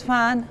دوربین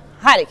لطفاً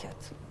حرکت.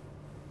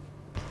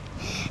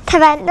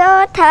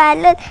 تولدم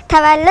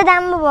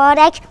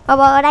مبارک.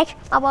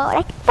 تولدم مبارک.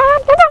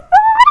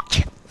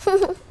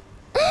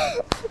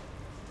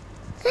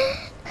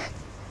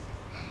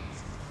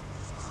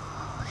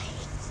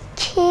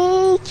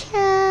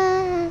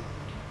 کیکم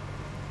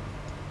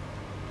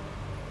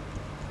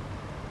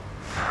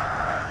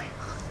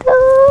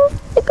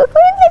نگاه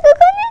کنید.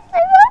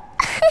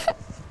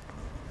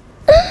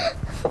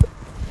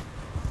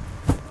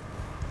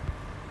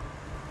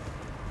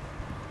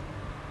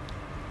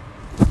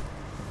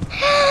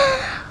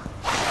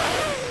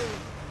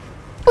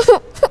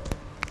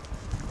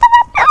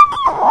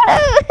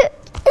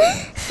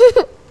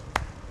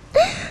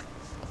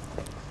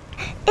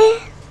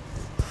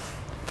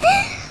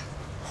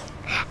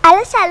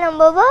 سلام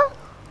بابا.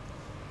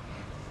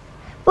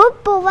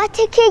 بابت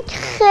کیک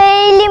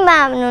خیلی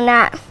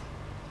ممنونم.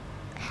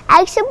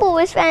 عکس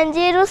باباش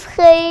بندی روز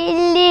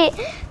خیلی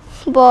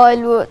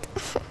بال بود.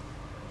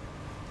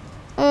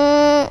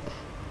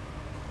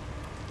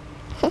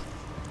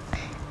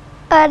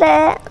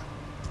 آره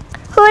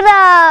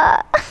هورا.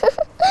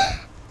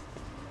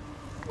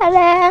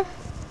 آره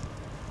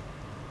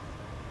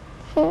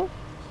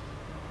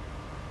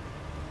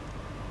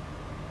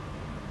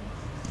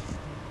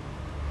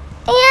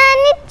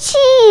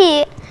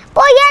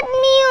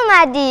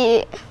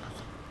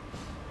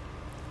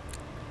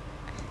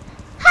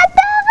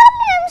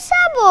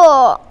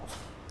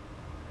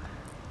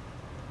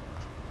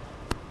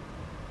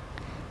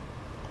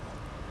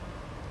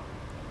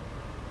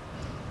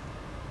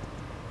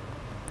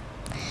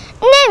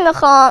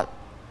نمیخوام.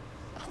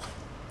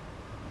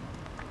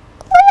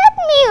 باید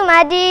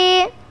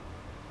میومدی.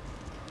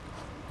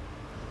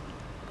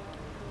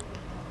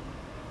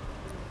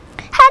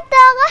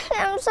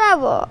 حداقل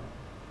امشبا.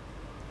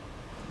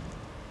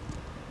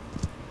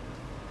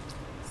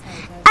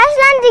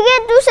 اصلا دیگه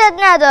دوست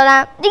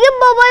ندارم. دیگه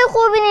بابای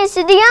خوبی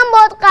نیستی. دیگه هم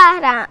باید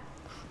قهرم.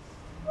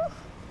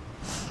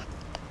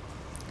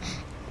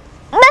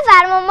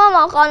 بفرما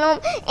مامان خانم،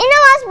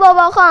 اینم از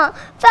بابا خان.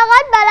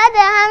 فقط بلده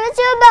همه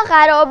چی رو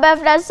بخره و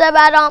بفرسته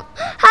برام.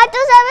 حتی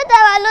شب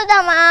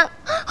تولدم هم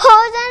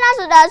حاضر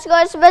نشد از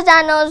کارش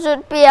بزنه و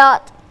زود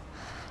بیاد.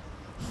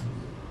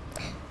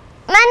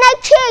 من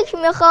نه کیک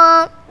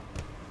میخوام،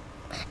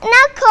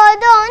 نه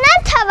کادو،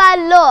 نه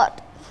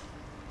تولد.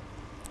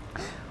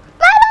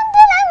 من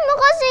دلم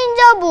میخواست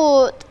اینجا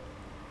بود.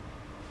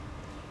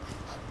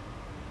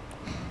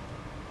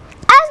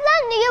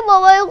 اصلا دیگه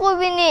بابای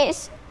خوبی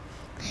نیست.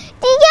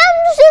 دیگه هم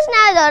دوستش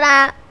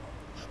ندارم.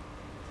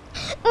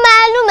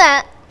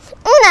 معلومه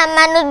اونم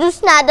منو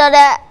دوست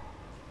نداره،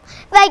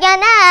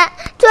 وگرنه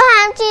تو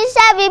همچین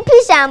شبی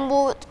پیشم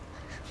بود.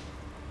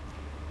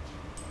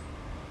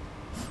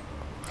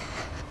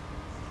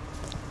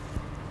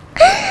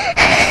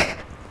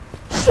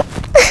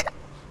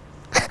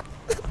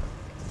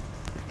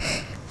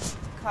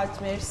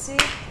 کات مرسی.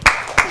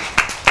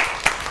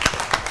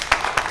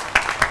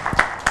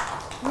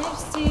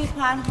 مرسی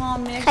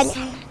پرهام،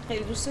 مرسی.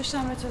 خیلی دوست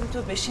داشتم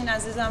تو بشین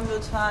عزیزم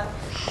لطفاً.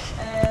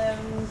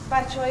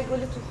 بچه‌های گل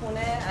تو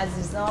خونه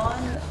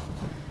عزیزان،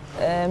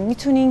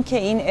 میتونین که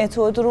این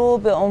اتود رو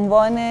به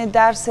عنوان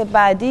درس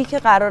بعدی که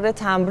قراره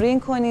تمرین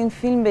کنین،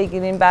 فیلم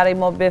بگیرین برای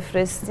ما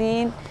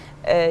بفرستین،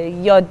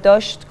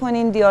 یادداشت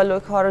کنین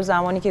دیالوگ ها رو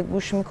زمانی که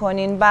گوش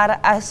میکنین، بر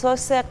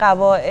اساس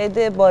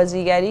قواعد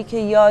بازیگری که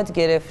یاد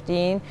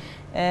گرفتین،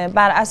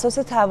 بر اساس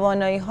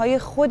توانایی های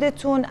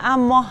خودتون،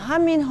 اما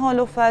همین حال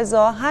و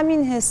فضا،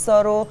 همین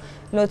حسا رو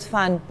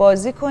لطفاً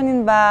بازی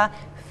کنین و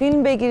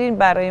فیلم بگیرین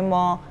برای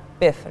ما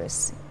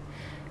بفرستین.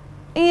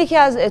 این یکی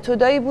از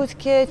اتودایی بود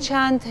که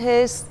چند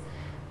حس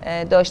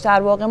داشت.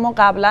 در واقع ما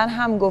قبلا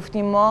هم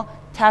گفتیم ما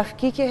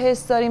تفکیک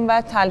حس داریم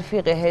و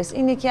تلفیق حس.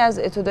 این یکی از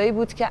اتودایی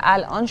بود که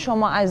الان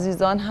شما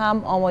عزیزان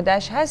هم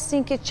آمادش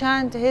هستین که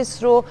چند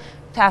حس رو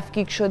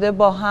تفکیک شده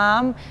با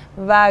هم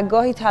و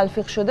گاهی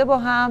تلفیق شده با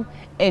هم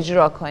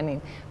اجرا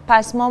کنیم.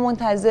 پس ما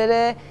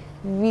منتظر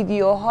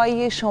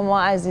ویدیوهای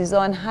شما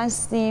عزیزان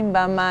هستیم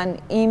و من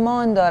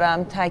ایمان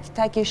دارم تک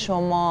تک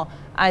شما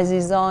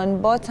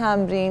عزیزان با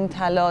تمرین،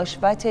 تلاش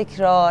و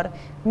تکرار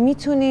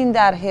میتونین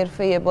در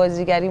حرفه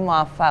بازیگری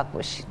موفق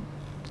باشین.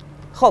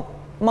 خب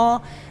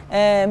ما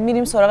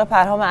میریم سراغ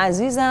پرهام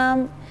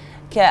عزیزم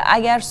که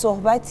اگر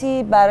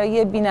صحبتی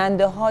برای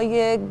بیننده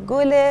های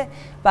گل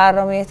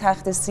برنامه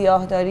تخته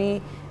سیاه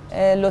داری،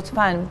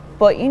 لطفاً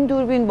با این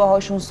دوربین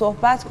باهاشون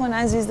صحبت کن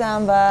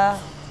عزیزم و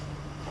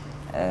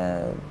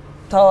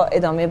تا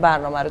ادامه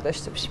برنامه رو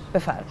داشته باشیم.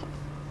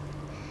 بفرمایید.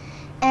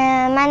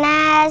 من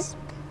از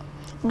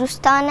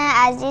دوستان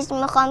عزیز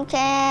میخوام که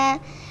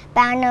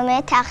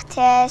برنامه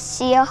تخته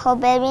سیاه رو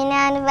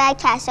ببینن و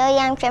کسایی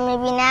هم که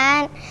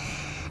میبینن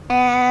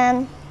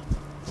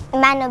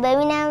منو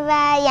ببینن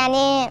و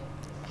یعنی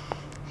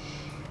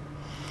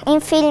این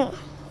فیلم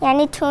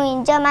یعنی تو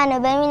اینجا منو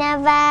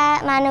ببینن و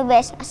منو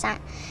بشناسن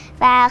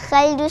و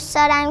خیلی دوست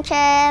دارم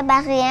که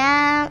بقیه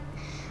هم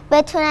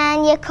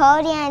بتونن یه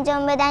کاری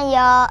انجام بدن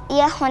یا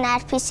یه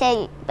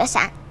هنرپیشه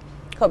بشن.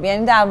 خب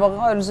یعنی در واقع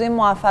آرزوی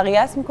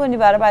موفقیت میکنی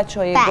برای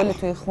بچه‌های گل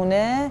توی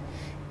خونه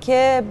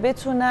که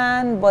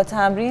بتونن با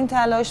تمرین،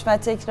 تلاش و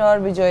تکرار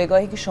به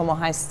جایگاهی که شما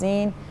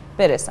هستین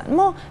برسن.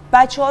 ما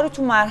بچه‌ها رو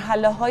تو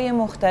مرحله‌های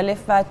مختلف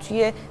و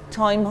توی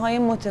تایم‌های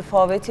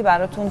متفاوتی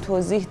براتون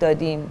توضیح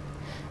دادیم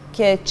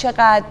که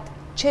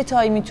چه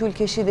تایمی طول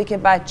کشیده که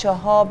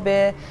بچه‌ها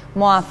به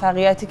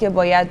موفقیتی که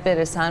باید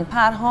برسن.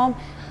 پرهام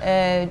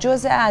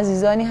جزء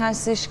عزیزانی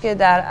هستش که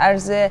در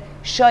عرض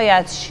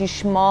شاید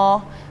 6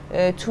 ماه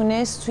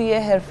تونست توی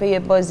حرفه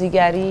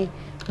بازیگری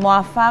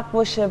موفق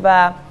باشه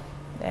و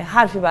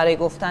حرفی برای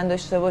گفتن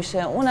داشته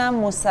باشه. اونم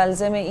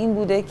مستلزم این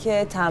بوده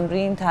که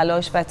تمرین،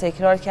 تلاش و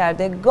تکرار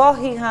کرده.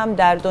 گاهی هم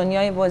در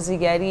دنیای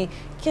بازیگری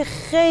که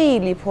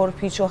خیلی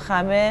پرپیچ و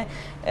خمه،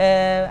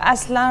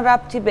 اصلا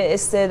ربطی به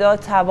استعداد،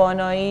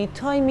 توانایی،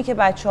 تایمی که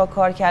بچه‌ها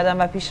کار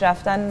کردن و پیش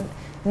رفتن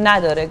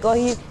نداره.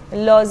 گاهی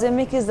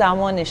لازمه که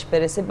زمانش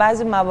برسه.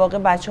 بعضی مواقع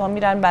بچه‌ها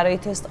میرن برای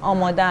تست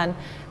آمادن،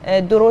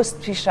 درست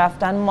پیش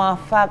رفتن،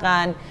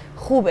 موفقن،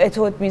 خوب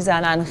اتود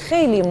میزنن،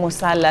 خیلی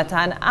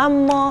مسلطن،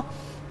 اما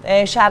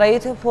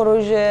شرایط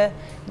پروژه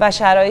و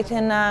شرایط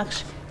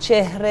نقش،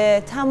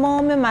 چهره،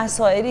 تمام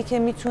مسائلی که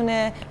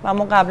میتونه و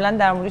ما قبلا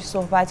در موردش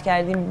صحبت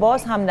کردیم،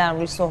 باز هم در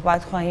موردش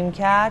صحبت خواهیم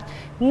کرد،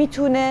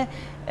 میتونه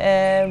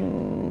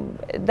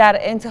در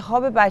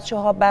انتخاب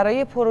بچه‌ها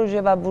برای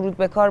پروژه و ورود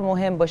به کار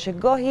مهم باشه.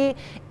 گاهی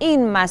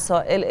این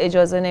مسائل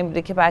اجازه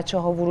نمیده که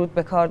بچه‌ها ورود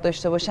به کار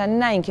داشته باشن،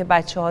 نه اینکه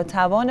بچه‌ها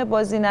توان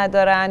بازی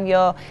ندارن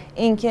یا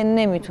اینکه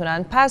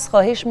نمیتونن. پس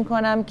خواهش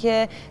میکنم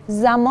که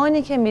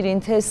زمانی که میرین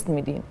تست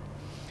میدین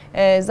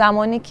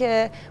زمانی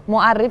که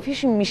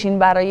معرفیش میشین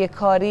برای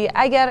کاری،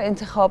 اگر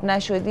انتخاب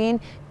نشدین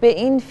به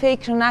این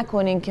فکر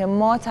نکنین که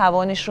ما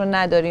توانش رو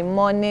نداریم،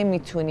 ما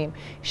نمیتونیم.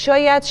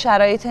 شاید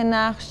شرایط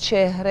نقش،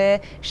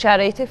 چهره،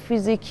 شرایط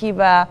فیزیکی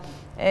و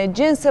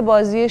جنس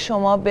بازی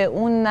شما به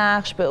اون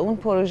نقش، به اون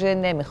پروژه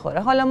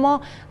نمیخوره. حالا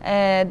ما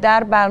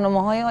در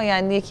برنامه‌های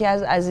آینده یکی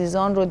از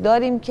عزیزان رو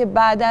داریم که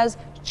بعد از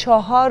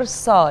 4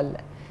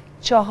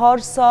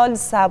 سال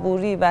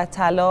صبوری و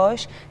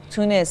تلاش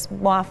تونست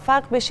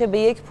موفق بشه به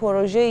یک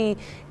پروژه‌ای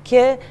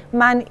که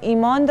من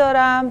ایمان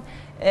دارم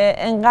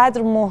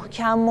انقدر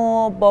محکم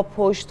و با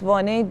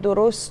پشتوانه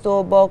درست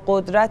و با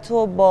قدرت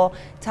و با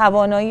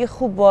توانایی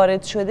خوب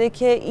وارد شده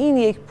که این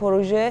یک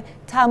پروژه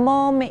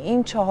تمام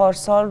این 4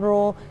 سال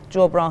رو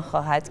جبران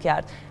خواهد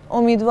کرد.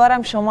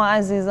 امیدوارم شما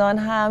عزیزان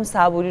هم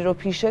صبوری رو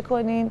پیشه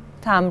کنین،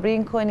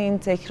 تمرین کنین،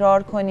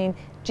 تکرار کنین،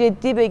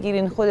 جدی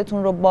بگیرین،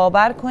 خودتون رو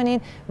باور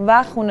کنین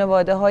و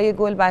خانواده های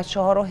گل بچه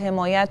ها رو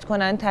حمایت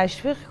کنن،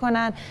 تشویق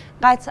کنن.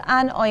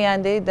 قطعاً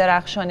آینده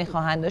درخشانی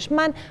خواهند داشت.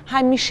 من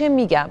همیشه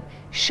میگم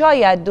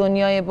شاید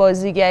دنیای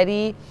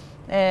بازیگری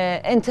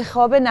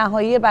انتخاب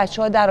نهایی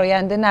بچه ها در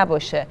آینده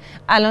نباشه.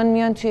 الان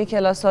میان توی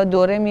کلاس ها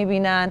دوره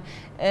میبینن،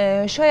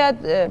 شاید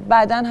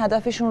بعداً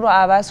هدفشون رو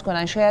عوض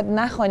کنن، شاید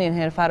نخوانین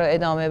حرفه رو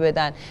ادامه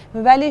بدن،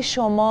 ولی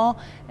شما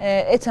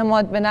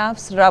اعتماد به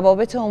نفس،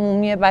 روابط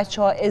عمومی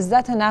بچه ها،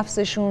 عزت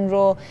نفسشون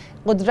رو،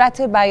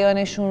 قدرت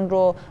بیانشون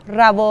رو،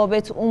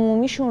 روابط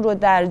عمومیشون رو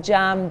در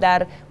جمع،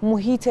 در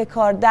محیط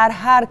کار، در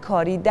هر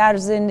کاری، در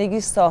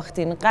زندگی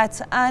ساختین.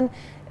 قطعاً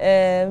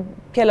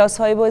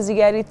کلاس های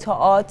بازیگری،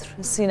 تئاتر،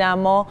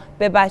 سینما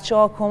به بچه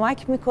ها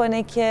کمک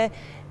میکنه که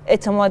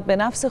اعتماد به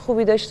نفس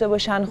خوبی داشته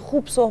باشن،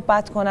 خوب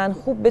صحبت کنن،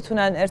 خوب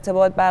بتونن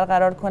ارتباط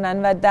برقرار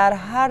کنن و در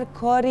هر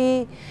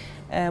کاری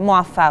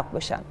موفق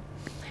باشن.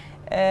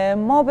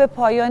 ما به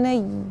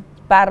پایان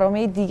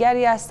برنامه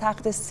دیگری از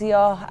تخته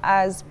سیاه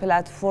از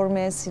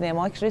پلتفرم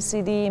سینماک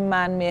رسیدیم.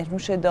 من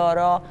مهرنوش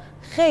دارا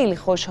خیلی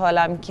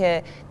خوشحالم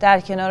که در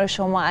کنار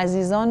شما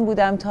عزیزان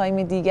بودم.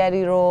 تایم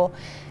دیگری رو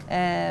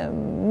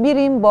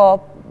میریم با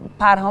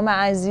پرهام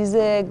عزیز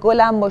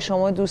گلم با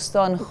شما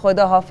دوستان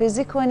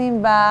خداحافظی کنیم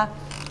و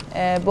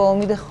با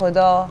امید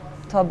خدا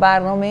تا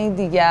برنامه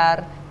دیگر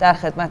در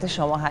خدمت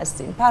شما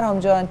هستیم. پرهام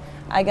جان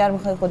اگر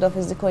میخوای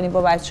خداحافظی کنی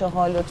با بچه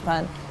ها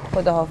لطفاً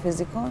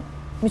خداحافظی کن.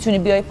 میتونی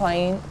بیای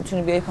پایین،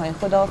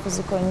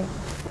 خداحافظی کنی.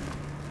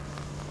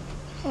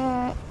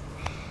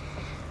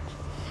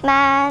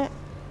 من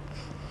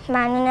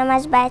ممنونم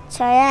از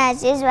بچه‌های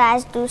عزیز و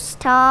از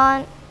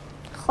دوستان،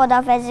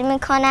 خداحافظی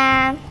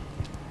میکنم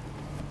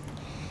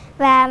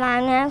و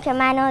ممنونم که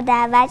منو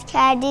دعوت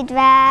کردید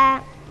و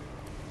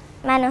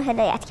منو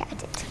هدایت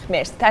کردید.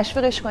 مرسی.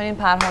 تشویقش کنین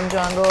پرهام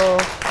جان رو.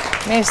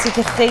 مرسی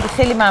که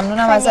خیلی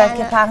ممنونم ازت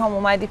که پرهام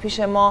اومدی پیش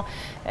ما.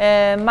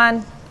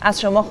 من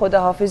از شما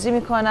خداحافظی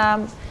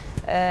میکنم.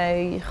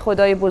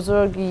 خدای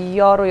بزرگ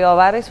یار و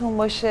یاورتون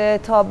باشه.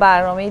 تا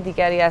برنامه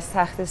دیگری از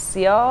تخته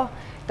سیاه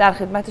در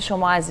خدمت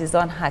شما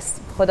عزیزان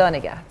هستیم. خدا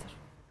نگهدار.